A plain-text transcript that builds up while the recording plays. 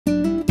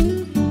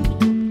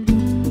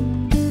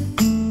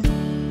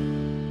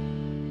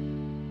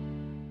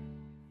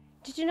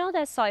you know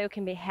that soil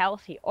can be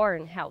healthy or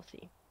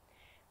unhealthy?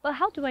 But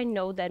how do I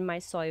know that my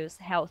soil is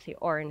healthy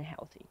or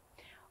unhealthy?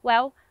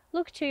 Well,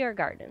 look to your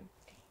garden.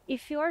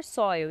 If your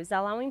soil is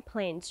allowing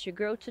plants to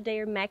grow to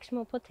their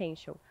maximum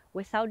potential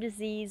without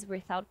disease,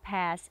 without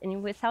pests,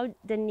 and without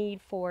the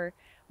need for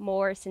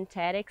more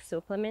synthetic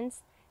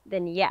supplements,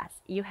 then yes,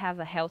 you have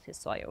a healthy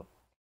soil.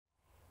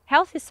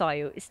 Healthy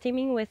soil is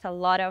teeming with a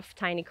lot of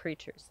tiny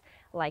creatures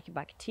like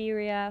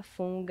bacteria,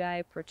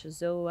 fungi,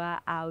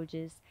 protozoa,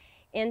 algae,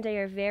 and they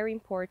are very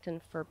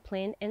important for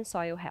plant and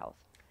soil health.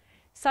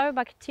 Soil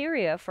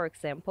bacteria, for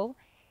example,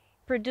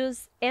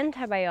 produce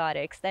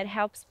antibiotics that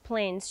helps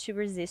plants to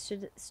resist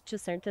to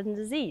certain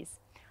disease,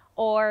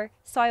 or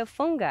soil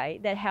fungi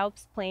that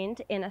helps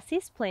plant and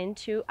assist plant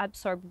to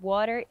absorb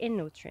water and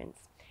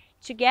nutrients.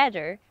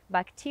 Together,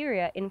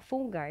 bacteria and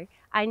fungi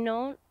are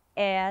known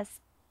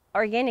as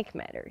organic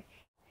matter.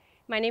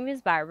 My name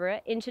is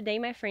Barbara, and today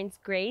my friends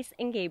Grace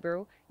and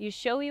Gabriel will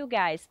show you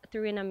guys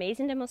through an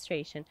amazing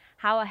demonstration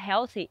how a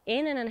healthy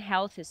and an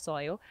unhealthy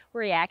soil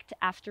react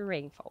after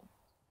rainfall.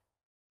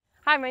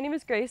 Hi, my name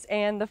is Grace,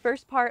 and the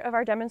first part of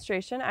our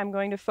demonstration I'm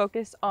going to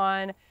focus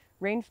on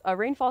a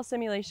rainfall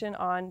simulation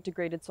on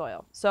degraded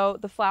soil. So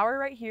the flower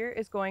right here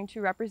is going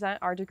to represent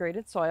our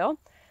degraded soil.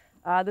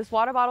 This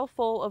water bottle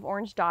full of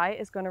orange dye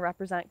is going to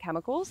represent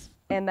chemicals,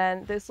 and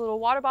then this little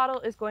water bottle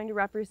is going to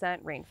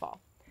represent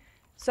rainfall.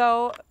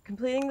 So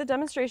completing the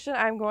demonstration,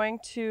 I'm going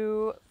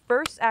to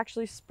first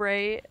actually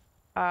spray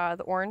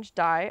the orange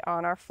dye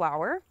on our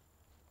flower.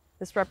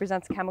 This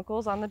represents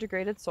chemicals on the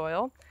degraded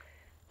soil.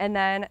 And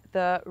then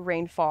the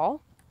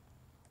rainfall.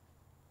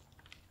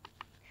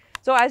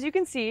 So as you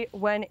can see,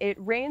 when it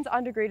rains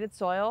on degraded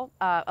soil,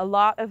 a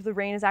lot of the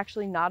rain is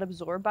actually not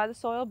absorbed by the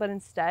soil, but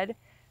instead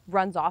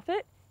runs off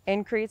it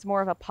and creates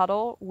more of a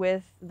puddle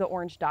with the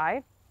orange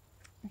dye.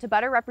 To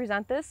better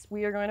represent this,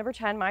 we are going to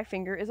pretend my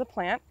finger is a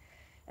plant,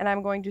 and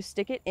I'm going to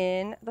stick it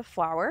in the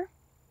flower.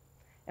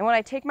 And when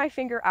I take my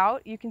finger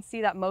out, you can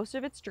see that most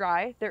of it's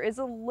dry. There is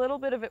a little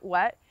bit of it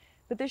wet,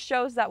 but this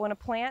shows that when a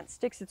plant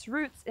sticks its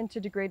roots into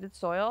degraded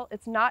soil,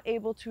 it's not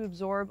able to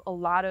absorb a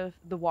lot of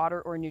the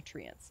water or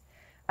nutrients.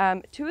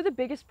 Two of the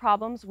biggest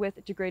problems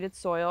with degraded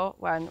soil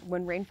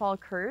when rainfall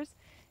occurs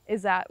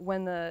is that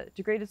when the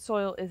degraded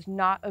soil is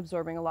not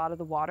absorbing a lot of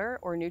the water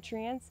or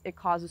nutrients, it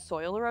causes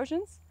soil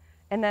erosions.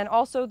 And then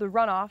also the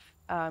runoff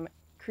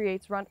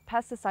creates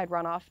pesticide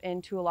runoff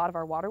into a lot of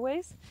our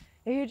waterways.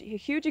 A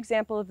huge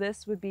example of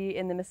this would be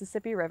in the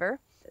Mississippi River.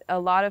 A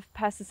lot of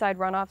pesticide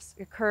runoffs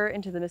occur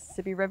into the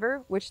Mississippi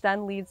River, which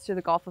then leads to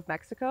the Gulf of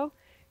Mexico,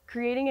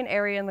 creating an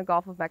area in the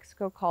Gulf of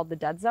Mexico called the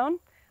dead zone.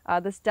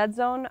 This dead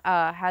zone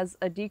has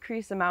a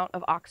decreased amount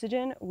of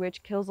oxygen,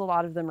 which kills a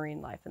lot of the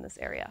marine life in this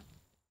area.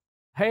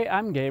 Hey,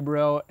 I'm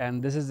Gabriel,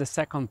 and this is the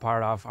second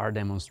part of our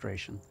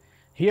demonstration.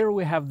 Here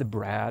we have the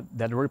bread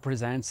that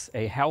represents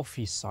a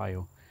healthy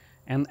soil.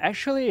 And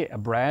actually, a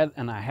bread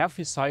and a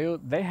healthy soil,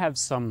 they have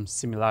some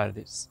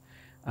similarities.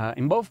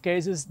 In both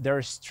cases,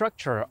 their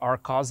structure are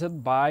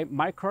caused by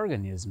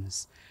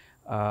microorganisms.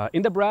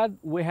 In the bread,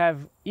 we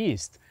have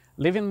yeast,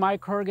 living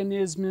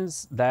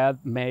microorganisms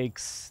that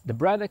makes the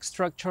bread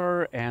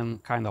structure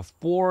and kind of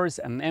pores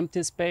and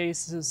empty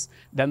spaces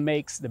that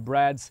makes the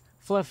breads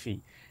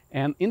fluffy.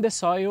 And in the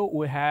soil,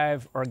 we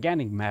have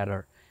organic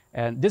matter.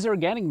 And this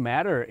organic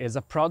matter is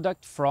a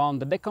product from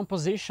the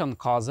decomposition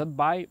caused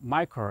by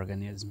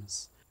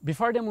microorganisms.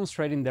 Before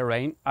demonstrating the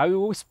rain, I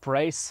will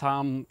spray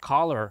some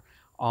color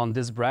on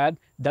this bread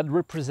that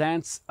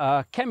represents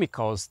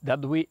chemicals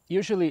that we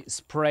usually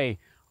spray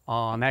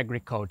on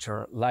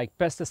agriculture, like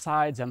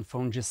pesticides and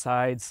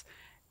fungicides.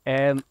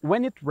 And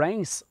when it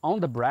rains on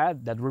the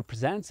bread that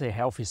represents a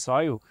healthy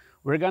soil,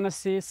 we're gonna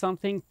see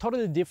something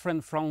totally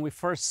different from we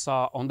first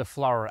saw on the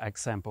flower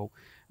example,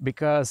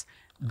 because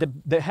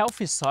the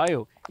healthy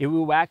soil, it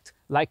will act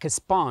like a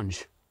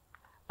sponge,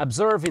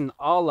 absorbing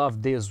all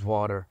of this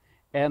water.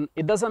 And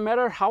it doesn't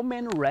matter how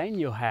many rain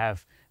you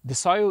have, the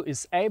soil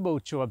is able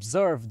to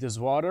absorb this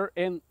water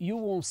and you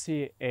won't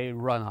see a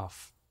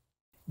runoff.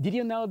 Did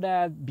you know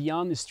that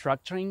beyond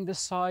structuring the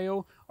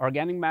soil,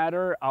 organic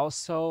matter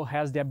also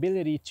has the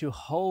ability to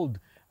hold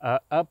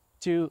up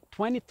to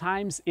 20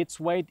 times its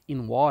weight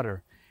in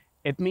water?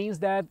 It means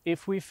that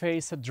if we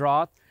face a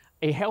drought,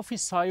 a healthy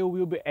soil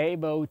will be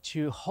able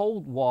to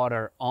hold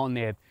water on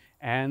it,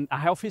 and a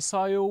healthy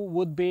soil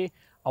would be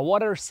a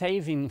water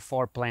saving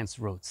for plants'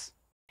 roots.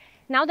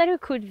 Now that you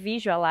could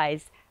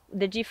visualize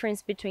the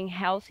difference between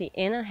healthy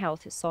and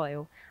unhealthy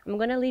soil, I'm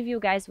going to leave you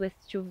guys with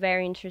two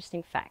very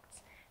interesting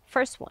facts.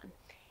 First one,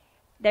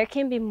 there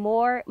can be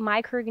more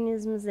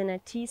microorganisms in a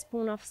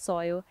teaspoon of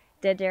soil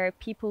than there are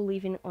people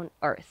living on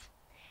Earth.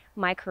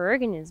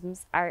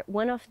 Microorganisms are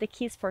one of the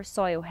keys for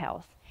soil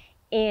health,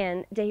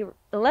 and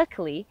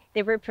luckily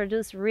they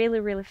reproduce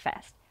really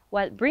fast.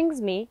 What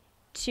brings me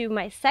to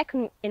my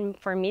second, and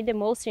for me the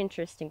most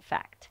interesting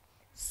fact.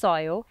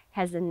 Soil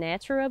has a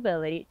natural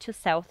ability to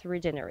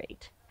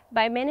self-regenerate.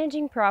 By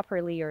managing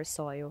properly your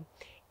soil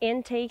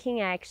and taking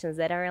actions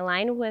that are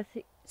aligned with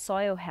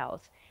soil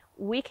health,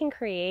 we can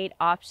create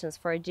options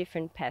for a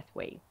different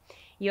pathway.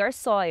 Your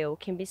soil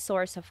can be a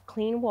source of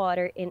clean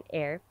water and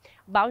air,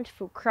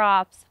 bountiful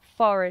crops,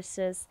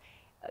 forests,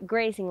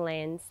 grazing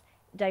lands,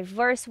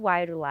 diverse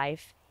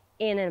wildlife,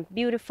 and a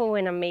beautiful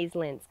and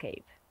amazing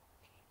landscape.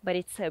 But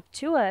it's up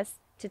to us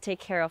to take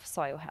care of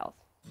soil health.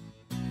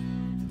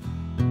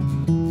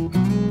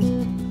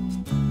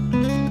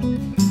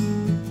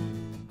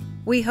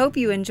 We hope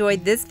you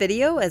enjoyed this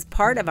video as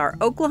part of our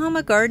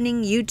Oklahoma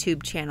Gardening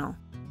YouTube channel.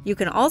 You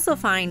can also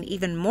find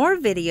even more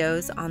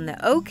videos on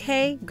the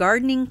OK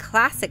Gardening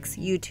Classics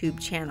YouTube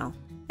channel.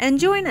 And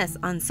join us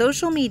on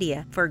social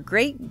media for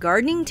great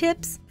gardening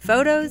tips,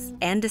 photos,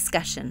 and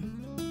discussion.